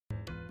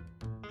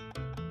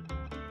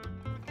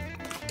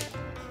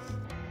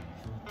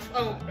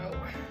Oh no.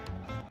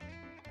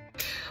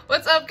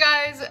 What's up,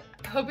 guys?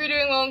 Hope you're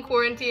doing well in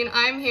quarantine.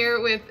 I'm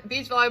here with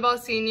beach volleyball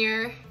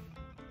senior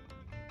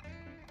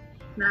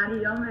Madi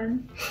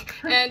Yeomans.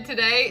 And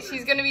today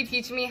she's gonna be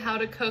teaching me how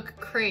to cook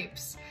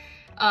crepes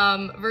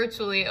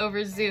virtually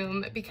over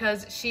Zoom,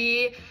 because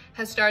she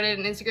has started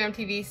an Instagram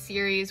TV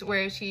series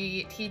where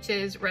she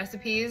teaches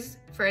recipes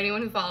for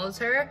anyone who follows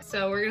her.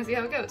 So we're gonna see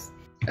how it goes.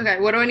 Okay,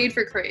 what do I need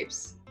for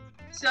crepes?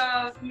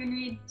 So you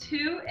need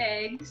 2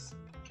 eggs,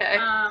 Okay.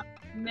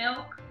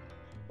 milk,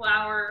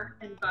 flour,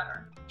 and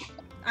butter.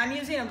 I'm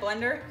using a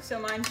blender, so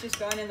mine's just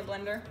going in the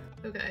blender.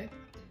 Okay.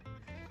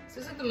 This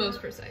isn't the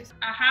most precise.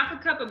 A half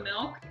a cup of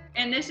milk,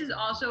 and this is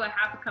also a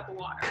half a cup of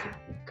water.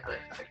 Got it,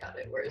 I got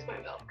it. Where's my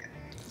milk?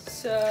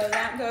 So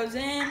that goes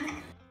in.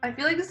 I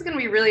feel like this is gonna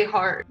be really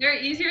hard. They're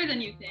easier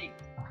than you think.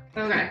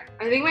 Okay.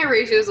 I think my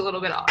ratio is a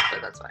little bit off,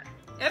 but that's fine.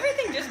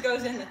 Everything just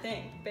goes in the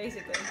thing,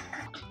 basically.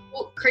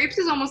 Well, crepes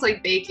is almost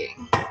like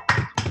baking.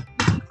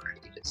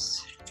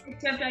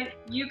 Except that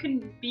you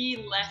can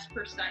be less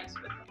precise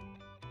with them.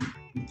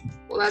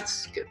 Well,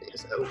 that's good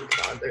news. Oh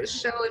god, there's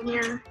shell in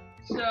here.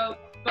 So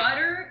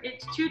butter,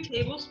 it's 2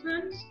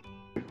 tablespoons.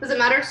 Does it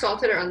matter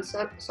salted or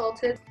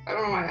unsalted? I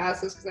don't know why I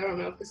asked this, because I don't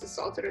know if this is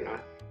salted or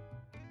not.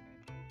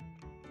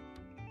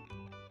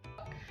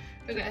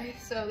 Okay,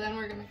 so then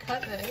we're gonna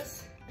cut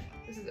this.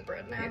 This is the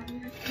bread now.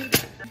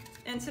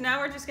 And so now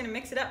we're just gonna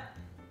mix it up.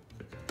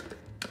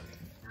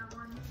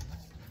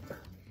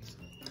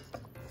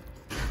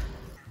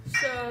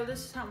 So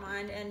this is how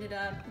mine ended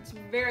up. It's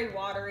very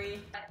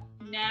watery.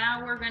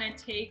 Now we're gonna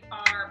take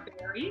our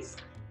berries,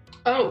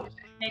 Oh,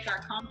 make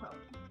our compote.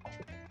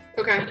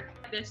 okay.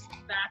 This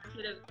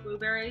basket of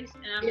blueberries,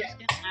 and I'm just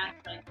gonna add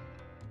like.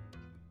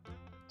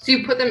 So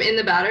you put them in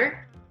the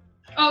batter?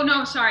 Oh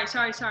no, sorry.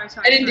 I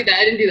didn't do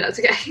that. It's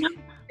okay.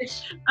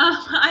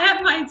 I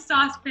have my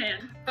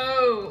saucepan.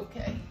 Oh,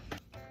 okay.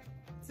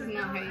 This is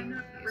not how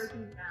you use a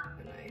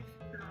knife.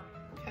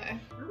 Okay.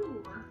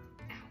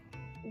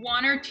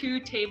 1 or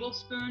 2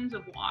 tablespoons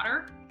of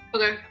water.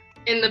 Okay.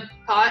 In the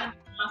pot?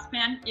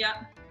 Saucepan,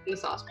 yeah. In the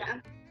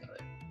saucepan.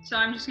 So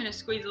I'm just gonna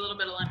squeeze a little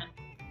bit of lemon.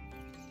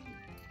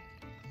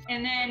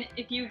 And then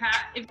if you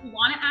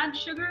want to add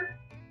sugar,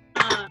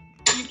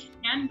 you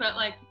can, but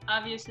like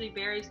obviously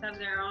berries have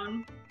their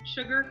own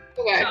sugar.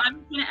 Okay. So I'm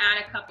just gonna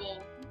add a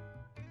couple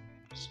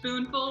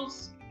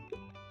spoonfuls.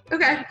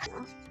 Okay.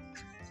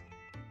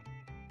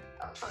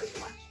 Oh, probably too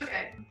much.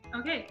 Okay.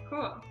 Okay,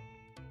 cool.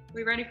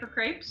 We ready for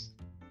crepes?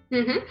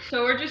 Mm-hmm.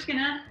 So we're just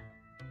gonna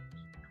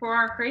pour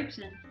our crepes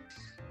in.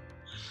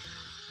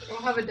 I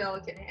don't have a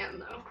delicate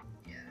hand though.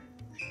 Yeah.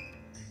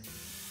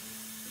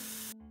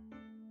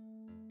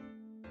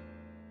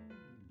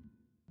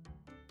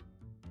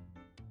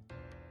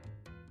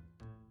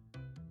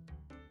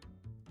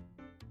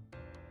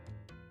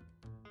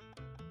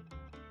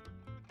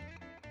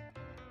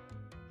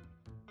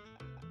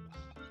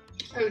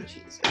 Oh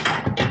jeez.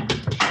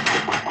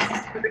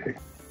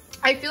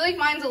 I feel like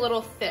mine's a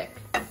little thick.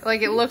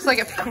 Like it looks like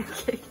a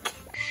pancake.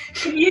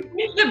 If you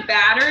think the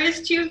batter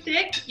is too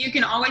thick, you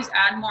can always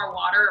add more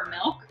water or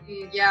milk.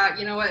 Yeah,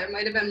 you know what? It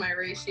might have been my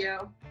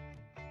ratio.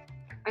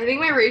 I think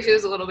my ratio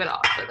is a little bit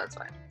off, but that's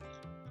fine.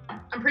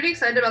 I'm pretty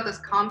excited about this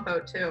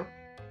compote too.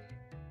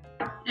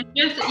 And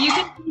just you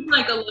can keep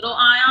like a little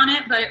eye on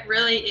it, but it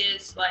really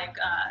is like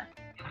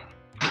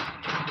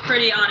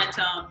pretty on its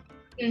own.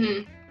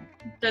 Mm-hmm.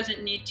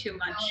 Doesn't need too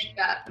much. I like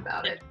that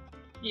about it.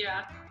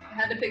 Yeah. I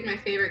had to pick my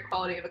favorite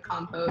quality of a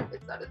compote.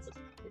 It's that it's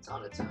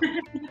on its own.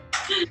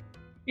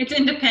 It's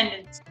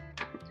independence.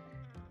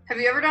 Have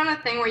you ever done a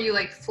thing where you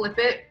like flip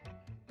it?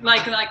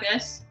 Like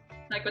this?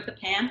 Like with the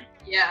pan?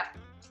 Yeah.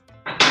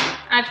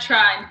 I've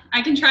tried.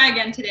 I can try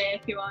again today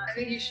if you want. I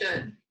think you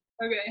should.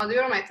 Okay. I'll do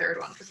it on my 3rd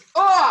one.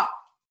 Oh!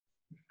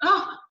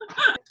 Oh!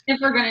 If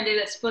we're gonna do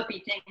this flippy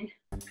thing.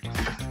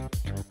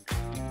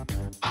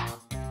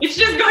 It's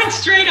just going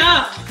straight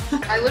up!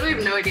 I literally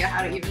have no idea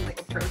how to even like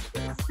approach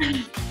this.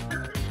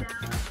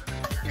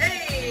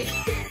 Hey!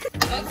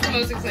 That's the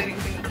most exciting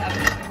thing that's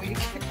happened in the week.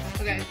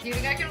 Okay, do you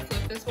think I can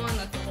flip this one?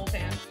 That's the whole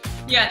pan.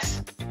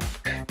 Yes.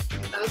 Okay.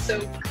 That was so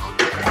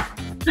confident.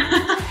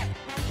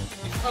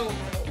 Oh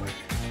no.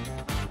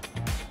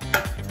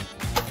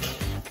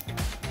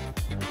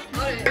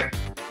 Got it.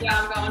 Yeah,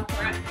 I'm going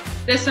for it.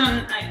 This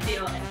one, I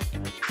feel it.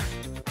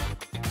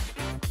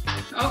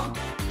 Oh.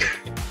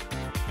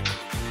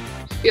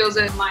 Feels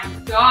it. Oh my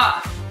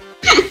god.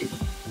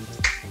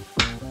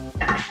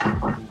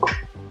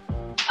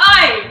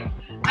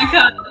 I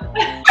cut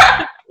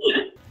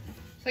it.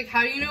 It's like,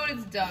 how do you know when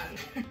it's done?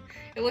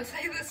 It looks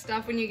like the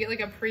stuff when you get like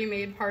a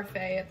pre-made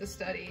parfait at the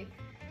study.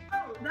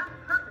 Oh, that's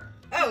perfect.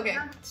 Oh, okay.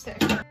 Sick.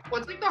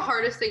 What's like the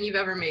hardest thing you've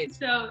ever made?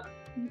 So,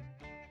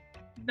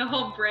 the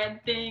whole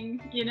bread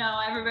thing, you know,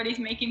 everybody's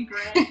making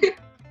bread.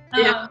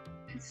 Yeah.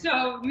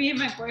 So me and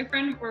my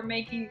boyfriend were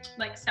making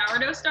like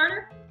sourdough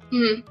starter.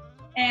 Mm-hmm.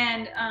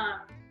 And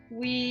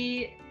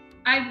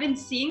I've been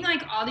seeing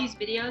like all these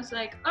videos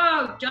like,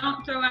 oh,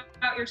 don't throw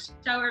out your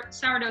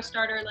sourdough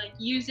starter, like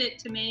use it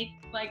to make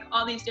like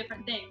all these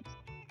different things.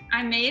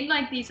 I made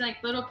like these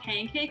like little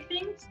pancake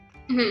things,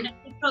 Mhm. and I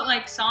put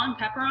like salt and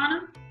pepper on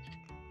them.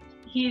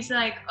 He's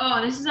like,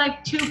 oh, this is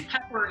like too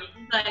peppery.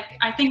 Like,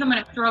 I think I'm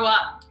gonna throw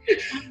up.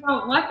 I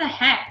go, what the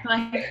heck?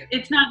 Like,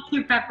 it's not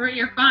too peppery,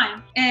 you're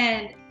fine.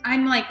 And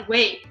I'm like,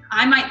 wait,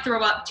 I might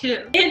throw up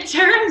too. It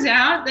turns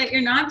out that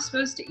you're not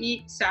supposed to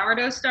eat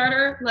sourdough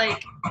starter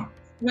like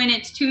when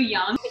it's too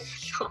young.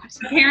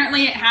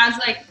 Apparently it has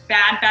like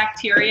bad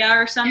bacteria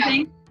or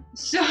something.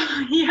 So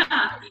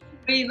yeah,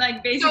 we like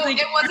So basically.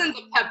 it wasn't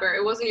the pepper.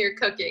 It wasn't your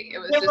cooking. It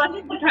was It just.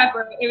 wasn't the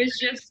pepper. It was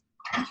just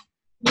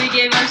we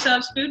gave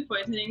ourselves food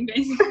poisoning,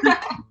 basically.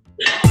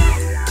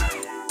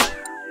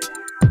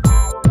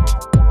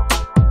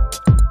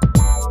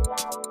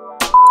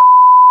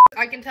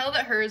 I can tell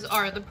that hers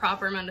are the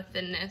proper amount of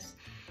thinness,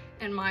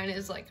 and mine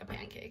is like a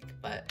pancake.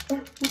 But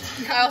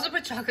I also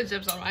put chocolate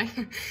chips on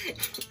mine.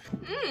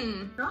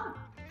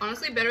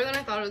 Honestly, better than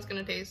I thought it was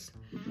gonna taste.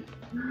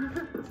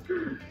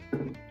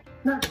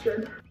 That's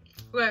good.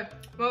 Okay,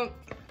 well,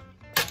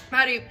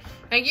 Maddie,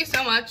 thank you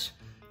so much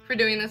for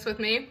doing this with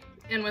me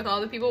and with all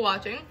the people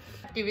watching.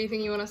 Do you have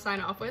anything you want to sign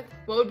off with?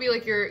 What would be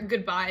like your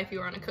goodbye if you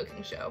were on a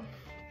cooking show?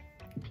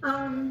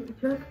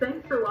 Just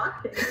thanks for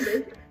watching.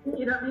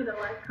 You don't need to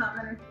like,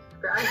 comment,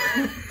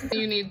 or subscribe.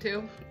 You need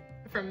to,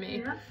 from me.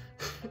 Yeah.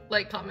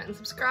 Like, comment, and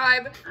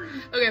subscribe.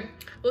 Okay,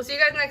 we'll see you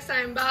guys next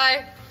time.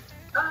 Bye.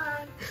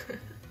 Bye.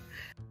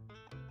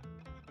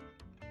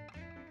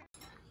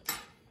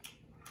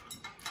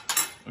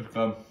 It's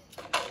good.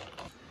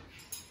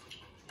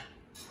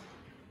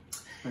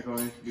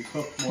 Macaroni needs to be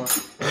cooked more.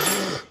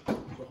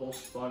 The whole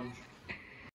sponge.